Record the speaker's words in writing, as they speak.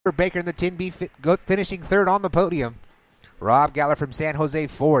Baker in the 10B finishing third on the podium. Rob Galler from San Jose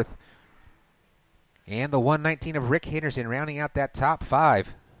fourth. And the 119 of Rick Henderson rounding out that top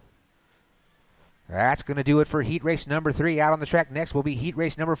five. That's going to do it for heat race number 3. Out on the track next will be heat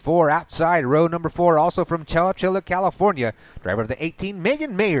race number 4. Outside row number 4, also from Chowchilla, California. Driver of the 18,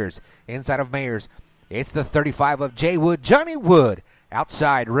 Megan Mayers. Inside of Mayers, it's the 35 of Jay Wood, Johnny Wood.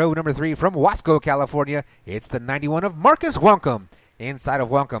 Outside row number 3 from Wasco, California, it's the 91 of Marcus Welcome. Inside of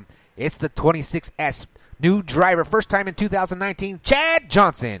Welcome, it's the 26S new driver, first time in 2019, Chad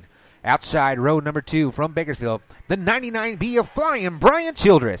Johnson. Outside row number 2 from Bakersfield, the 99B of Flying Brian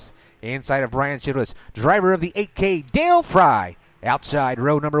Childress. Inside of Brian Childress, driver of the 8K, Dale Fry. Outside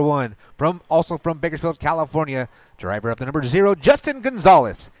row number 1, also from Bakersfield, California, driver of the number 0, Justin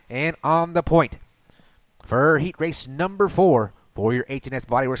Gonzalez. And on the point for heat race number 4 for your H&S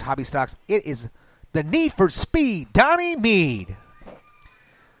Body Works Hobby Stocks, it is the Need for Speed, Donnie Mead.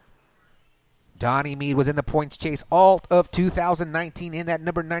 Donnie Mead was in the points chase all of 2019 in that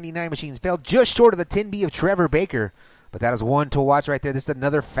number 99 machine. Fell just short of the 10B of Trevor Baker. But that is one to watch right there. This is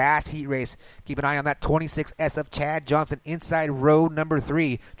another fast heat race. Keep an eye on that 26S of Chad Johnson inside row number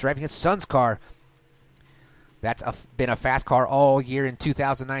 3, driving his son's car. That's been a fast car all year in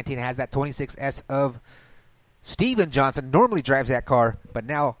 2019. It has that 26S of Steven Johnson. Normally drives that car, but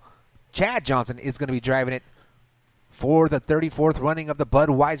now Chad Johnson is going to be driving it for the 34th running of the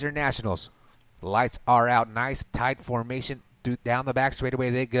Budweiser Nationals. The lights are out. Nice, tight formation. Down the back straightaway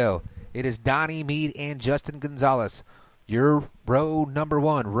they go. It is Donnie Mead and Justin Gonzalez. Your row number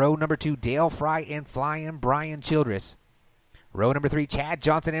 1. Row number 2, Dale Fry and Flying Brian Childress. Row number 3, Chad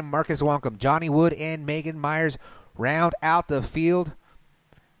Johnson and Marcus Welcome. Johnny Wood and Megan Myers round out the field.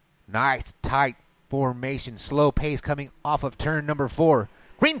 Nice, tight formation. Slow pace coming off of turn number 4.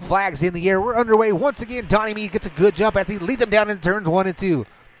 Green flags in the air. We're underway once again. Donnie Mead gets a good jump as he leads them down into turns 1 and 2.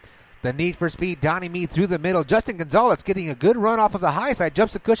 The Need for Speed, Donnie Mead through the middle. Justin Gonzalez getting a good run off of the high side.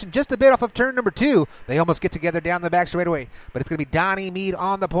 Jumps the cushion just a bit off of turn number 2. They almost get together down the back straightaway. But it's going to be Donnie Mead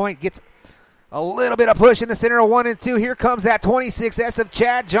on the point. Gets a little bit of push in the center of 1 and 2. Here comes that 26S of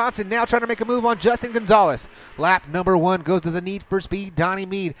Chad Johnson. Now trying to make a move on Justin Gonzalez. Lap number 1 goes to the Need for Speed, Donnie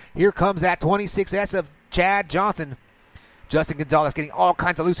Mead. Here comes that 26S of Chad Johnson. Justin Gonzalez getting all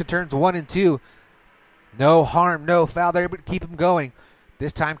kinds of loose in turns 1 and 2. No harm, no foul. They're able to keep him going.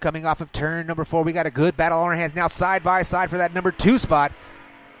 This time coming off of turn number 4, we got a good battle on our hands now side by side for that number 2 spot.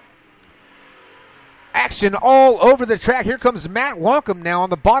 Action all over the track. Here comes Matt Welcome now on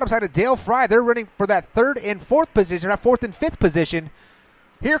the bottom side of Dale Fry. They're running for that 3rd and 4th position, that 4th and 5th position.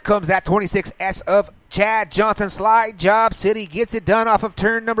 Here comes that 26S of Chad Johnson. Slide Job City gets it done off of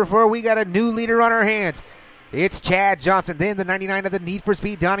turn number 4. We got a new leader on our hands. It's Chad Johnson. Then the 99 of the Need for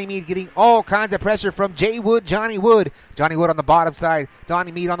Speed, Donnie Mead, getting all kinds of pressure from Jay Wood, Johnny Wood. Johnny Wood on the bottom side,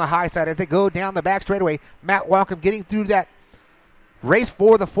 Donnie Mead on the high side as they go down the back straightaway. Matt Welcome getting through that race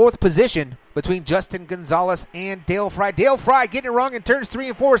for the 4th position between Justin Gonzalez and Dale Fry. Dale Fry getting it wrong in turns 3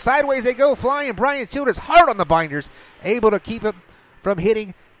 and 4. Sideways they go, flying. Brian Childress hard on the binders, able to keep him from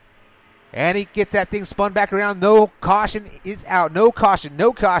hitting. And he gets that thing spun back around. No caution is out. No caution,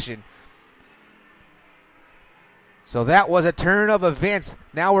 no caution. So that was a turn of events.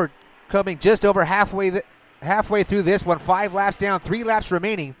 Now we're coming just over halfway through this one. 5 laps down, 3 laps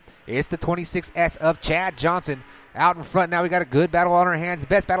remaining. It's the 26S of Chad Johnson out in front. Now we got a good battle on our hands. The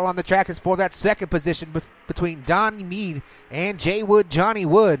best battle on the track is for that 2nd position between Donnie Mead and Jay Wood, Johnny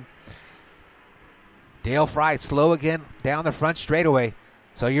Wood. Dale Fry slow again down the front straightaway.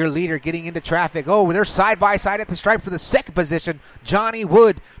 So your leader getting into traffic. Oh, they're side by side at the stripe for the 2nd position. Johnny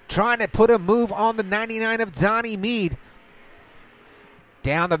Wood trying to put a move on the 99 of Donnie Mead.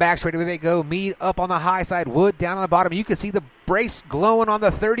 Down the back straightaway they go. Mead up on the high side. Wood down on the bottom. You can see the brace glowing on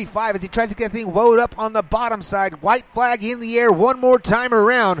the 35 as he tries to get the thing woed up on the bottom side. White flag in the air one more time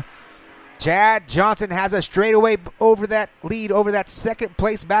around. Chad Johnson has a straightaway over that lead, over that 2nd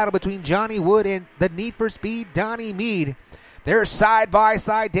place battle between Johnny Wood and the Need for Speed, Donnie Mead. They're side by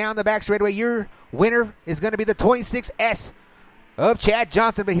side down the back straightaway. Your winner is going to be the 26S of Chad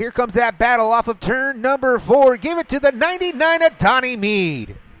Johnson. But here comes that battle off of turn number 4. Give it to the 99 of Donnie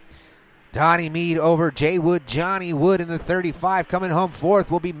Mead. Donnie Mead over Jay Wood, Johnny Wood in the 35. Coming home 4th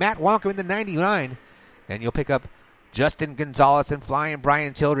will be Matt Wonka in the 99. Then you'll pick up Justin Gonzalez and Flying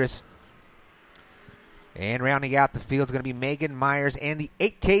Brian Childress. And rounding out the field is going to be Megan Myers and the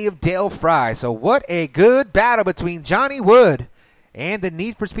 8K of Dale Fry. So what a good battle between Johnny Wood and the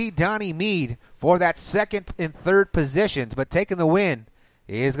Need for Speed Donnie Mead for that 2nd and 3rd positions. But taking the win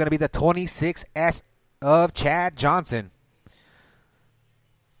is going to be the 26S of Chad Johnson.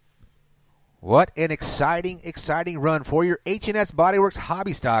 What an exciting run for your H&S Bodyworks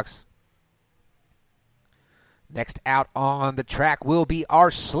hobby stocks. Next out on the track will be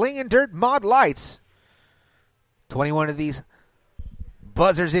our Slingin' Dirt Mod Lights. 21 of these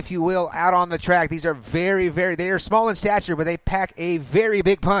buzzers, if you will, out on the track. These are they are small in stature, but they pack a very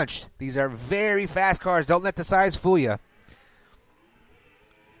big punch. These are very fast cars. Don't let the size fool you.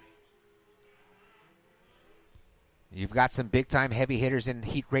 You've got some big-time heavy hitters in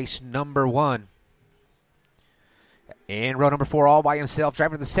heat race number 1. In row number 4, all by himself,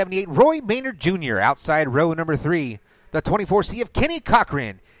 driver the 78, Roy Maynard Jr. Outside row number 3, the 24C of Kenny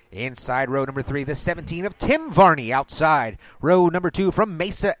Cochran. Inside row number 3, the 17 of Tim Varney. Outside row number 2 from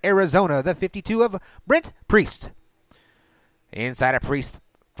Mesa, Arizona, the 52 of Brent Priest. Inside of Priest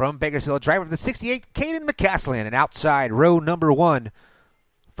from Bakersfield, driver of the 68, Caden McCaslin. And outside row number 1,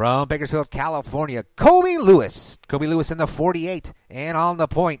 from Bakersfield, California, Kobe Lewis. Kobe Lewis in the 48. And on the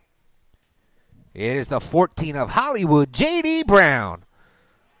point, it is the 14 of Hollywood, J.D. Brown.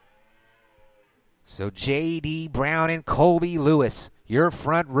 So J.D. Brown and Kobe Lewis, your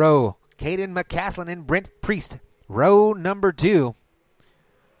front row. Caden McCaslin and Brent Priest, row number 2.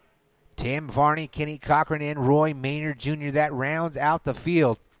 Tim Varney, Kenny Cochran, and Roy Maynard Jr. That rounds out the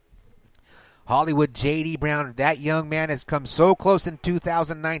field. Hollywood J.D. Brown, that young man has come so close in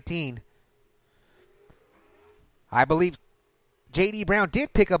 2019. I believe J.D. Brown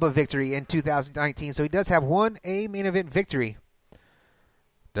did pick up a victory in 2019, so he does have one main event victory.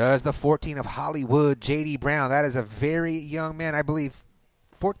 Does the 14 of Hollywood J.D. Brown. That is a very young man, I believe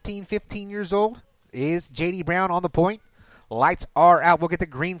 14, 15 years old. Is J.D. Brown on the point? Lights are out. We'll get the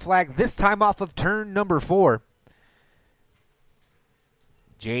green flag this time off of turn number 4.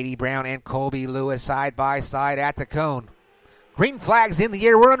 J.D. Brown and Colby Lewis side by side at the cone. Green flags in the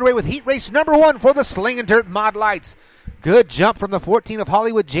air. We're underway with heat race number 1 for the Slingin' Dirt Mod Lights. Good jump from the 14 of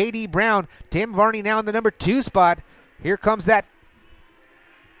Hollywood J.D. Brown. Tim Varney now in the number 2 spot. Here comes that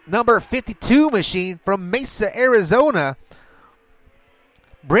number 52 machine from Mesa, Arizona.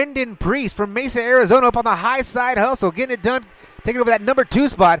 Brendan Priest from Mesa, Arizona up on the high side hustle. Getting it done. Taking over that number 2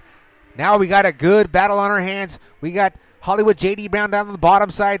 spot. Now we got a good battle on our hands. We got Hollywood J.D. Brown down on the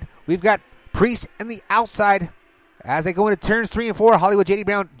bottom side. We've got Priest in the outside. As they go into turns 3 and 4, Hollywood J.D.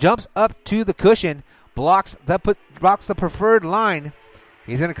 Brown jumps up to the cushion, blocks the preferred line.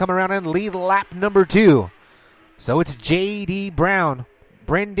 He's going to come around and lead lap number 2. So it's J.D. Brown,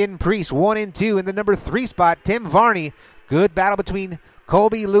 Brendan Priest, 1 and 2 in the number 3 spot. Tim Varney, good battle between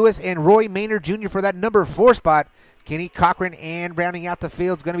Colby Lewis and Roy Maynard Jr. for that number 4 spot. Kenny Cochran, and rounding out the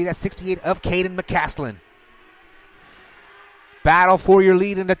field is going to be that 68 of Caden McCaslin. Battle for your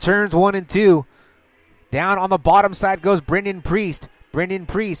lead into turns 1 and 2. Down on the bottom side goes Brendan Priest. Brendan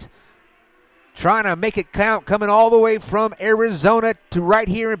Priest trying to make it count, coming all the way from Arizona to right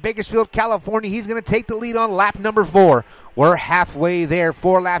here in Bakersfield, California. He's going to take the lead on lap number 4. We're halfway there.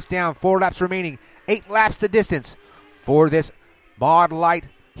 4 laps down, 4 laps remaining. 8 laps the distance for this Mod Light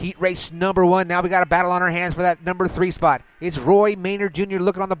heat race number 1. Now we got a battle on our hands for that number 3 spot. It's Roy Maynard Jr.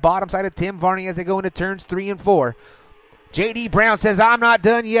 looking on the bottom side of Tim Varney as they go into turns 3 and 4. J.D. Brown says, I'm not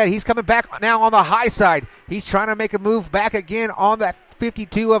done yet. He's coming back now on the high side. He's trying to make a move back again on that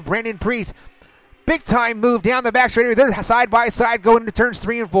 52 of Brendan Priest. Big time move down the back straight. They're side by side going into turns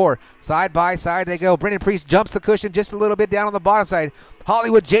 3 and 4. Side by side they go. Brendan Priest jumps the cushion just a little bit down on the bottom side.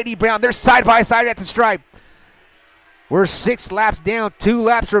 Hollywood J.D. Brown, they're side by side at the stripe. We're 6 laps down, 2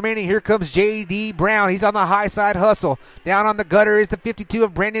 laps remaining. Here comes J.D. Brown. He's on the high side hustle. Down on the gutter is the 52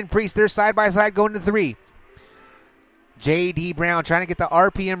 of Brendan Priest. They're side by side going to 3. J.D. Brown trying to get the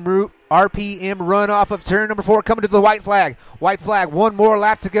RPM run off of turn number 4, coming to the white flag. White flag, 1 more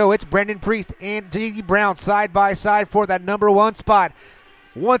lap to go. It's Brendan Priest and J.D. Brown side by side for that number 1 spot.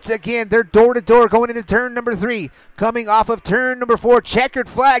 Once again, they're door to door going into turn number 3. Coming off of turn number 4, checkered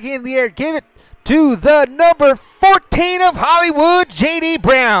flag in the air. Give it to the number 14 of Hollywood, J.D.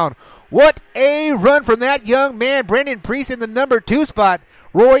 Brown. What a run from that young man. Brendan Priest in the number 2 spot.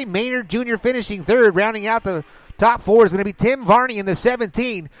 Roy Maynard Jr. finishing 3rd, rounding out the top 4 is going to be Tim Varney in the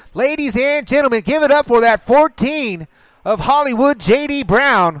 17. Ladies and gentlemen, give it up for that 14 of Hollywood J.D.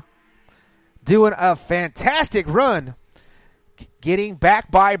 Brown. Doing a fantastic run. Getting back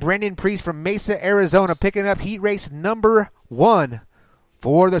by Brendan Priest from Mesa, Arizona. Picking up heat race number 1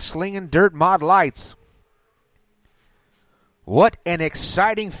 for the Slingin' Dirt Mod Lights. What an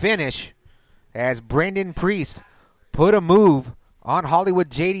exciting finish as Brendan Priest put a move on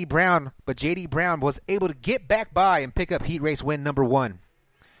Hollywood J.D. Brown, but J.D. Brown was able to get back by and pick up heat race win number 1.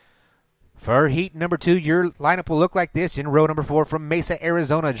 For heat number 2, your lineup will look like this. In row number 4 from Mesa,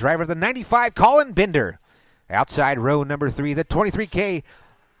 Arizona, driver of the 95, Colin Bender. Outside row number 3, the 23K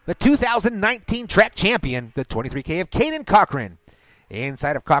the 2019 track champion, the 23K of Caden Cochran.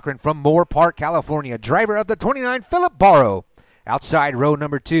 Inside of Cochran from Moore Park, California, driver of the 29, Philip Barrow. Outside row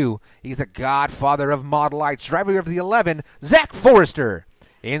number 2, he's the godfather of Model Lights, driver of the 11, Zach Forrester.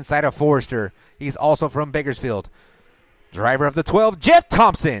 Inside of Forrester, he's also from Bakersfield, driver of the 12, Jeff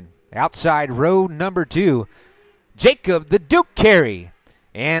Thompson. Outside row number 2, Jacob the Duke Carey.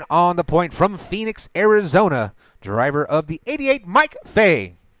 And on the point from Phoenix, Arizona, driver of the 88, Mike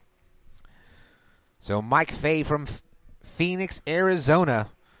Fay. So Mike Fay from Phoenix, Arizona,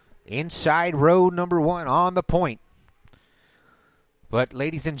 inside row number 1 on the point. But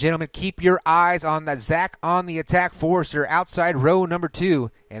ladies and gentlemen, keep your eyes on the Zach on the attack Forrester outside row number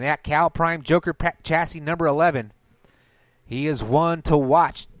 2 and that Cal Prime Joker chassis number 11. He is one to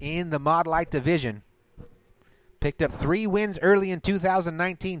watch in the Mod Light division. Picked up 3 wins early in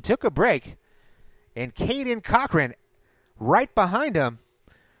 2019, took a break, and Caden Cochran right behind him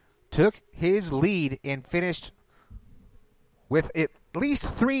took his lead and finished with at least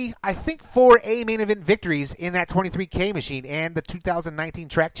 3, I think 4 A main event victories in that 23K machine and the 2019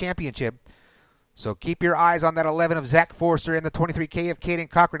 track championship. So keep your eyes on that 11 of Zach Forrester and the 23K of Caden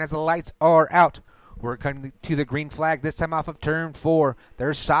Cochran as the lights are out. We're coming to the green flag, this time off of turn 4.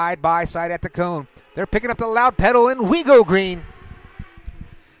 They're side by side at the cone. They're picking up the loud pedal, and we go green.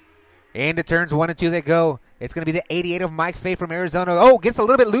 Into turns 1 and 2 they go. It's going to be the 88 of Mike Fay from Arizona. Oh, gets a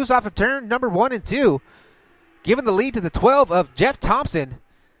little bit loose off of turn number 1 and 2. Giving the lead to the 12 of Jeff Thompson.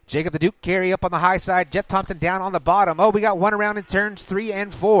 Jacob the Duke Carey up on the high side. Jeff Thompson down on the bottom. Oh, we got one around in turns 3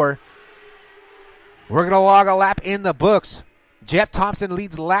 and 4. We're going to log a lap in the books. Jeff Thompson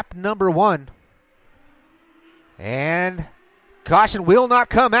leads lap number 1. And caution will not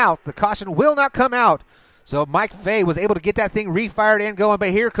come out. The caution will not come out. So Mike Fay was able to get that thing refired and going.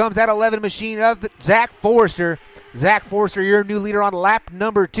 But here comes that 11 machine of Zach Forrester. Zach Forrester, your new leader on lap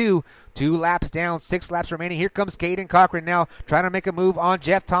number 2. 2 laps down, 6 laps remaining. Here comes Caden Cochran now trying to make a move on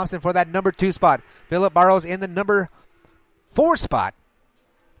Jeff Thompson for that number 2 spot. Philip Barrows in the number 4 spot.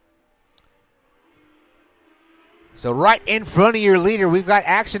 So right in front of your leader, we've got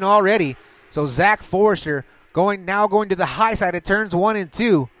action already. So Zach Forrester going to the high side of turns 1 and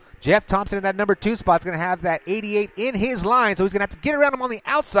 2. Jeff Thompson in that number 2 spot is going to have that 88 in his line, so he's going to have to get around him on the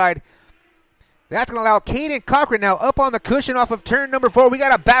outside. That's going to allow Caden Cochran now up on the cushion off of turn number 4. We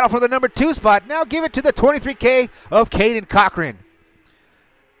got a battle for the number 2 spot. Now give it to the 23K of Caden Cochran.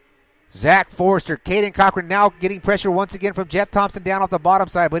 Zach Forrester, Caden Cochran now getting pressure once again from Jeff Thompson down off the bottom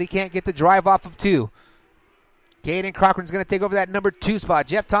side, but he can't get the drive off of 2. Caden Cochran's going to take over that number 2 spot.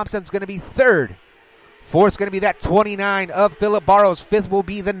 Jeff Thompson's going to be 3rd. 4th's going to be that 29 of Philip Barrows. 5th will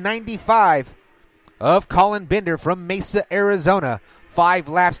be the 95 of Colin Bender from Mesa, Arizona. 5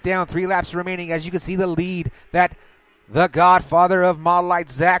 laps down, 3 laps remaining. As you can see, the lead that the godfather of Model Light,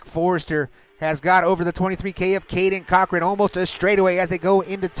 Zach Forrester, has got over the 23K of Caden Cochran, almost a straightaway as they go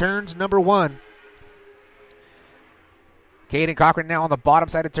into turns number 1. Caden Cochran now on the bottom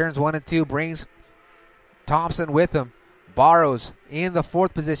side of turns 1 and 2 brings Thompson with him. Barrows in the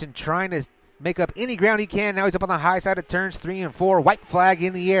 4th position, trying to make up any ground he can. Now he's up on the high side of turns 3 and 4. White flag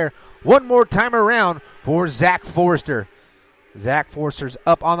in the air. One more time around for Zach Forrester. Zach Forrester's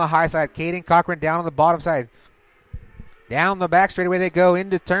up on the high side. Caden Cochran down on the bottom side. Down the back straightaway they go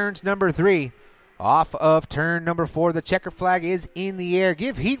into turns number 3. Off of turn number 4, the checker flag is in the air.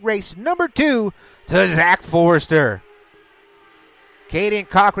 Give heat race number 2 to Zach Forrester. Caden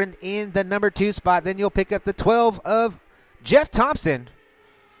Cochran in the number 2 spot. Then you'll pick up the 12 of Jeff Thompson.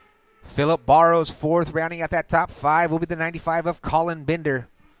 Philip Barrows 4th, rounding out that top 5 will be the 95 of Colin Bender.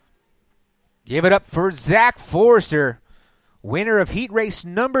 Give it up for Zach Forrester, winner of heat race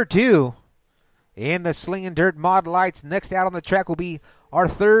number 2 in the Sling and Dirt Mod Lights. Next out on the track will be our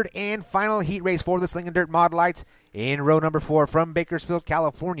 3rd and final heat race for the Sling and Dirt Mod Lights in row number 4 from Bakersfield,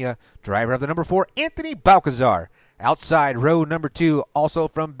 California. Driver of the number 4, Anthony Balcazar. Outside row number 2, also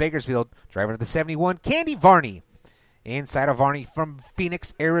from Bakersfield, driver of the 71, Candy Varney. Inside of Varney from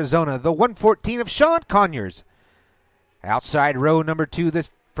Phoenix, Arizona, the 114 of Sean Conyers. Outside row number 2,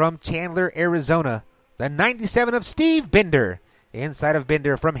 this from Chandler, Arizona, the 97 of Steve Bender. Inside of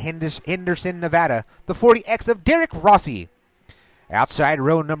Bender from Henderson, Nevada, the 40X of Derek Rossi. Outside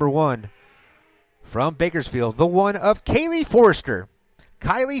row number 1 from Bakersfield, the 1 of Kylie Forrester.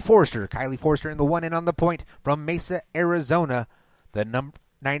 Kylie Forrester in the 1 and on the point from Mesa, Arizona, the number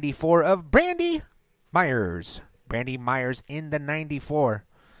 94 of Brandy Myers. Brandy Myers in the 94.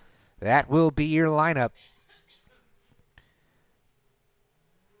 That will be your lineup.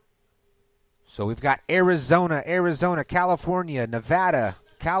 So we've got Arizona, California, Nevada,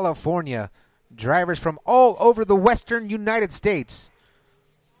 California. Drivers from all over the western United States.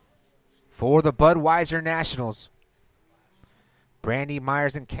 for the Budweiser Nationals. Brandy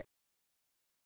Myers and